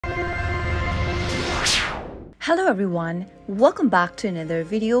Hello everyone, welcome back to another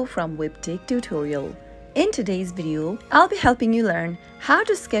video from Webtech Tutorial. In today's video, I'll be helping you learn how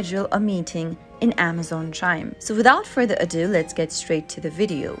to schedule a meeting in Amazon Chime. So without further ado, let's get straight to the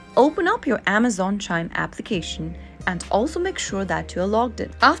video. Open up your Amazon Chime application and also make sure that you're logged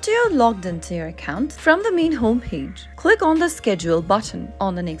in. After you're logged into your account, from the main home page, click on the schedule button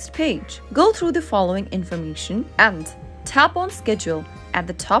on the next page. Go through the following information and tap on schedule at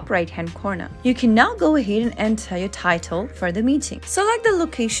the top right hand corner. You can now go ahead and enter your title for the meeting. Select the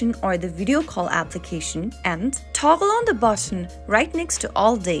location or the video call application and toggle on the button right next to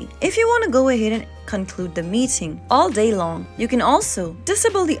all day. If you want to go ahead and conclude the meeting all day long, you can also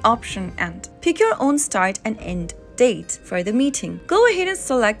disable the option and pick your own start and end date for the meeting. Go ahead and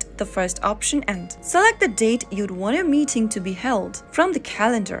select the first option and select the date you'd want your meeting to be held from the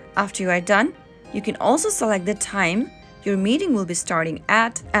calendar. After you are done, you can also select the time your meeting will be starting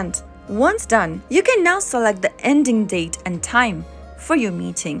at, and once done, you can now select the ending date and time for your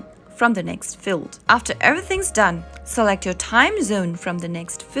meeting from the next field. After everything's done, select your time zone from the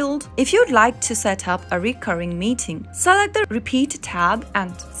next field. If you'd like to set up a recurring meeting, select the Repeat tab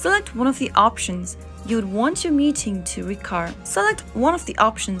and select one of the options you'd want your meeting to recur. Select one of the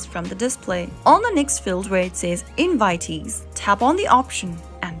options from the display. On the next field where it says Invitees, tap on the option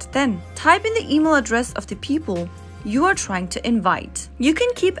and then type in the email address of the people you are trying to invite. You can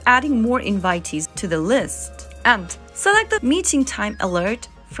keep adding more invitees to the list and select the meeting time alert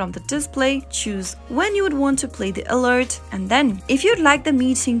from the display. Choose when you would want to play the alert, and then if you'd like the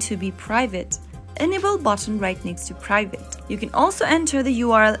meeting to be private, enable button right next to private. You can also enter the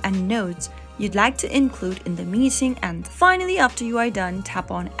URL and notes you'd like to include in the meeting, and finally, after you are done,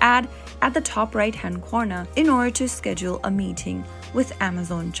 tap on add at the top right hand corner in order to schedule a meeting with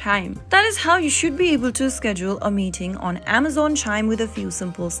Amazon Chime. That is how you should be able to schedule a meeting on Amazon Chime with a few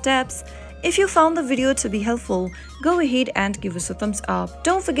simple steps. If you found the video to be helpful, go ahead and give us a thumbs up.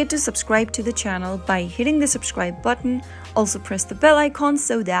 Don't forget to subscribe to the channel by hitting the subscribe button. Also press the bell icon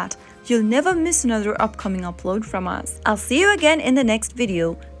so that you'll never miss another upcoming upload from us. I'll see you again in the next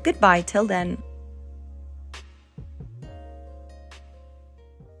video. Goodbye till then.